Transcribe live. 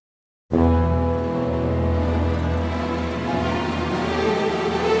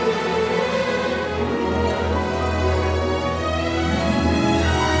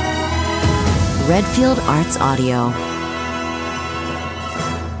Redfield Arts Audio.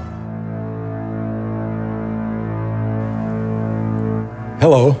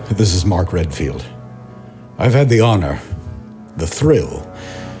 Hello, this is Mark Redfield. I've had the honor, the thrill,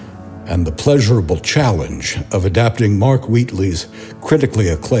 and the pleasurable challenge of adapting Mark Wheatley's critically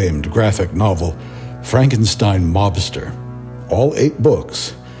acclaimed graphic novel, Frankenstein Mobster, all 8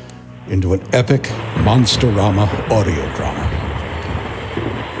 books, into an epic monsterama audio drama.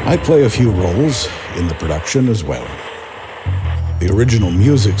 I play a few roles in the production as well. The original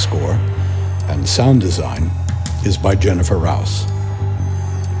music score and sound design is by Jennifer Rouse.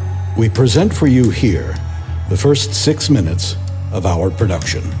 We present for you here the first 6 minutes of our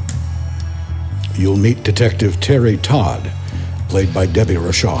production. You'll meet Detective Terry Todd, played by Debbie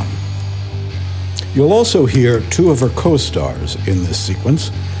Rochon. You'll also hear 2 of her co-stars in this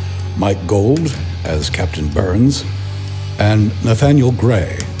sequence, Mike Gold as Captain Burns, and Nathaniel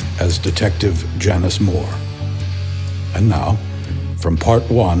Gray as Detective Janice Moore. And now, from Part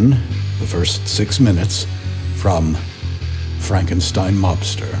 1, the first 6 minutes, from Frankenstein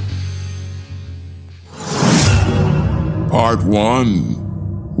Mobster. Part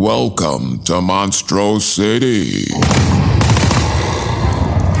 1. Welcome to Monstro City.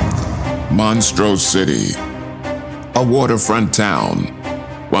 Monstro City, a waterfront town,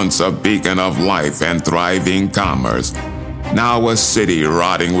 once a beacon of life and thriving commerce, now a city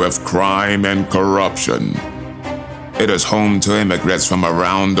rotting with crime and corruption. It is home to immigrants from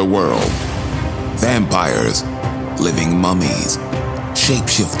around the world. Vampires, living mummies,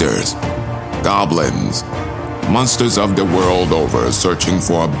 shapeshifters, goblins, monsters of the world over searching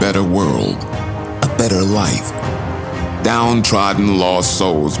for a better world, a better life. Downtrodden lost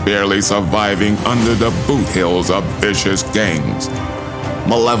souls barely surviving under the boot hills of vicious gangs,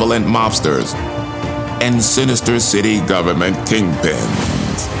 malevolent mobsters, and sinister city government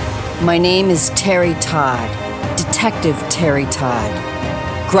kingpins. My name is Terry Todd, Detective Terry Todd.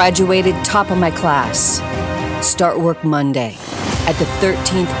 Graduated top of my class. Start work Monday at the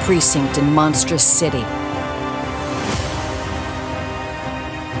 13th Precinct in Monstrous City.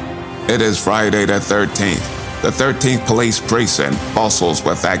 It is Friday the 13th. The 13th Police Precinct bustles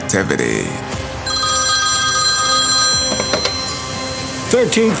with activity.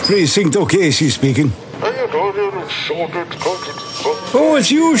 13th Precinct, O'Casey speaking. Oh,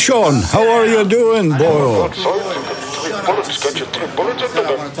 it's you, Sean. How are you doing, boy? I want to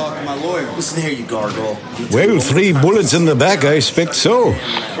talk to my lawyer. Listen here, you gargoyle. Well, 3 bullets in the back, I expect so.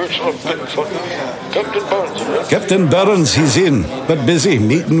 Captain Burns, he's in, but busy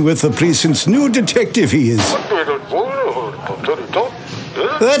meeting with the precinct's new detective, he is.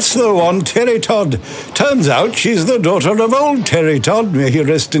 That's the one, Terry Todd. Turns out she's the daughter of old Terry Todd. May he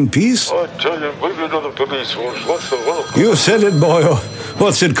rest in peace. You said it, boy.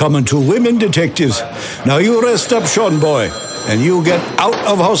 What's it coming to? Women detectives. Now you rest up, Sean, boy. And you get out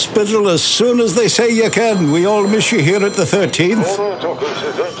of hospital as soon as they say you can. We all miss you here at the 13th.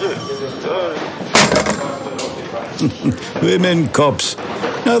 Women cops.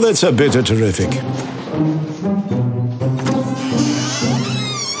 Now that's a bit of terrific.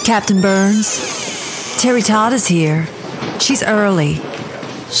 Captain Burns, Terry Todd is here. She's early.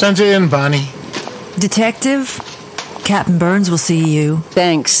 Send her in, Bonnie. Detective, Captain Burns will see you.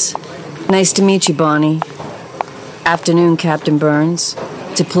 Thanks. Nice to meet you, Bonnie. Afternoon, Captain Burns.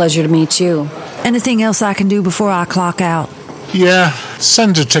 It's a pleasure to meet you. Anything else I can do before I clock out? Yeah,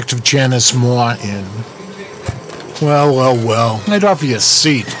 send Detective Janice Moore in. Well. I'd offer you a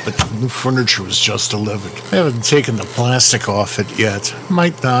seat, but the new furniture was just delivered. I haven't taken the plastic off it yet.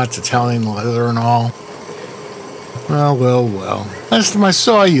 Might not, Italian leather and all. Well. Last time I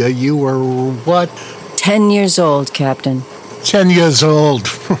saw you, you were, what? 10 years old, Captain. 10 years old.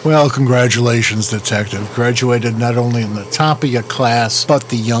 Well, congratulations, Detective. Graduated not only in the top of your class, but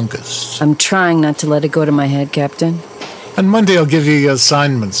the youngest. I'm trying not to let it go to my head, Captain. On Monday, I'll give you your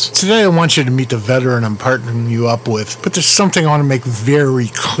assignments. Today, I want you to meet the veteran I'm partnering you up with. But there's something I want to make very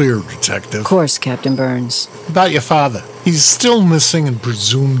clear, Detective. Of course, Captain Burns. About your father. He's still missing and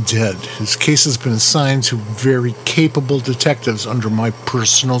presumed dead. His case has been assigned to very capable detectives under my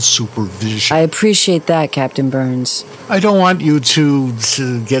personal supervision. I appreciate that, Captain Burns. I don't want you to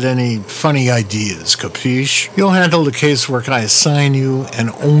get any funny ideas, capiche? You'll handle the casework I assign you, and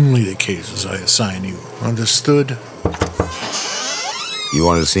only the cases I assign you. Understood? You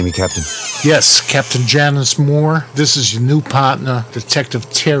wanted to see me, Captain? Yes, Captain Janice Moore. This is your new partner, Detective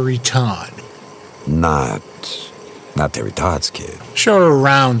Terry Todd. Not Terry Todd's kid. Show her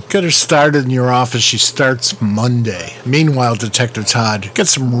around. Get her started in your office. She starts Monday. Meanwhile, Detective Todd, get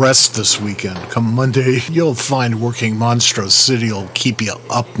some rest this weekend. Come Monday, you'll find working Monstro City will keep you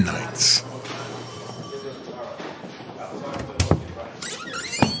up nights.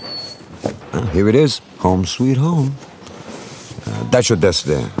 Well, here it is. Home sweet home. That's your desk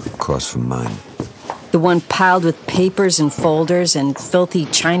there, across from mine. The one piled with papers and folders and filthy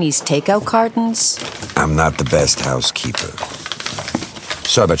Chinese takeout cartons? I'm not the best housekeeper.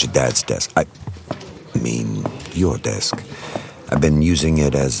 Sorry about your dad's desk. I mean, your desk. I've been using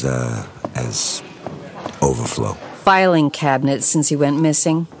it as overflow. Filing cabinet since he went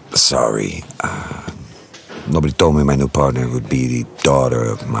missing. Sorry. Nobody told me my new partner would be the daughter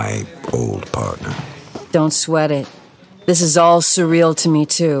of my old partner. Don't sweat it. This is all surreal to me,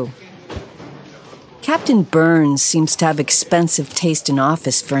 too. Captain Burns seems to have expensive taste in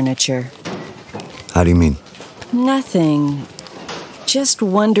office furniture. How do you mean? Nothing. Just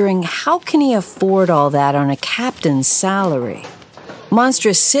wondering, how can he afford all that on a captain's salary?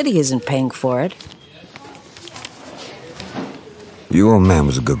 Monstrous City isn't paying for it. Your old man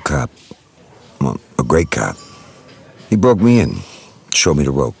was a good cop. Well, a great cop. He broke me in, showed me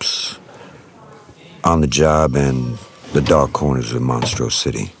the ropes. On the job and the dark corners of Monstrous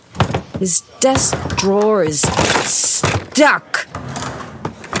City. His desk drawer is stuck.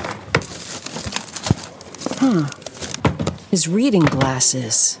 His reading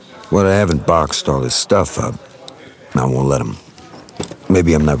glasses. Well, I haven't boxed all his stuff up. I won't let him.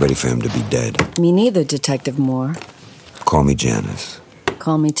 Maybe I'm not ready for him to be dead. Me neither, Detective Moore. Call me Janice.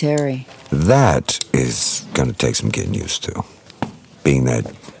 Call me Terry. That is gonna take some getting used to. Being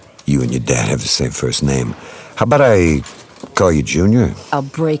that you and your dad have the same first name. How about I call you Junior? I'll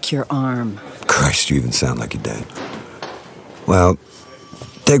break your arm. Christ, you even sound like your dad. Well,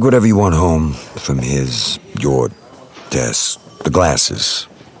 take whatever you want home from your desk. The glasses.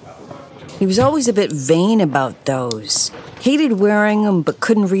 He was always a bit vain about those. Hated wearing them, but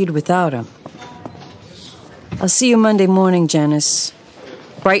couldn't read without them. I'll see you Monday morning, Janice.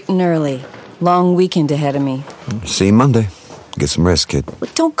 Bright and early. Long weekend ahead of me. See you Monday. Get some rest, kid.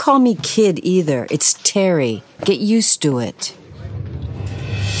 But don't call me kid either. It's Terry. Get used to it.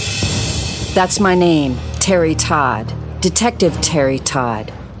 That's my name, Terry Todd. Detective Terry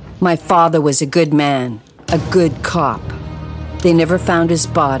Todd. My father was a good man, a good cop. They never found his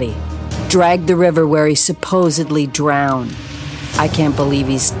body. Dragged the river where he supposedly drowned. I can't believe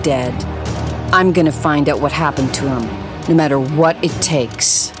he's dead. I'm gonna find out what happened to him, no matter what it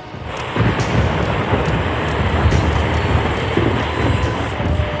takes.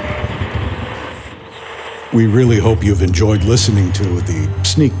 We really hope you've enjoyed listening to the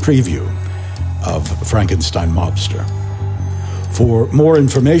sneak preview of Frankenstein Mobster. For more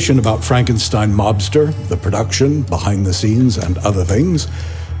information about Frankenstein Mobster, the production, behind the scenes, and other things,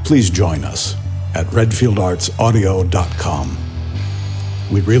 please join us at redfieldartsaudio.com.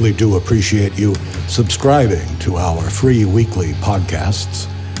 We really do appreciate you subscribing to our free weekly podcasts.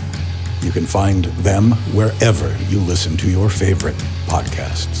 You can find them wherever you listen to your favorite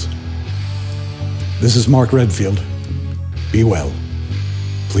podcasts. This is Mark Redfield. Be well.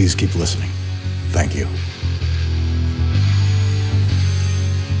 Please keep listening. Thank you.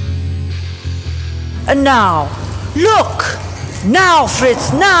 And now, look! Now,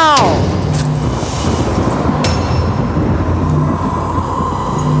 Fritz, now!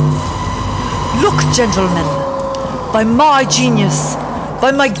 Look, gentlemen, by my genius,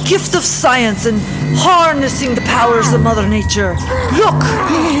 by my gift of science and harnessing the powers of Mother Nature. Look!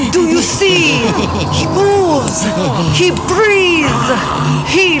 Do you see? He moves! He breathes!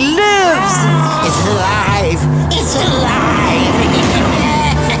 He lives! It's alive! It's alive!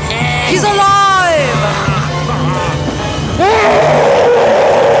 He's alive!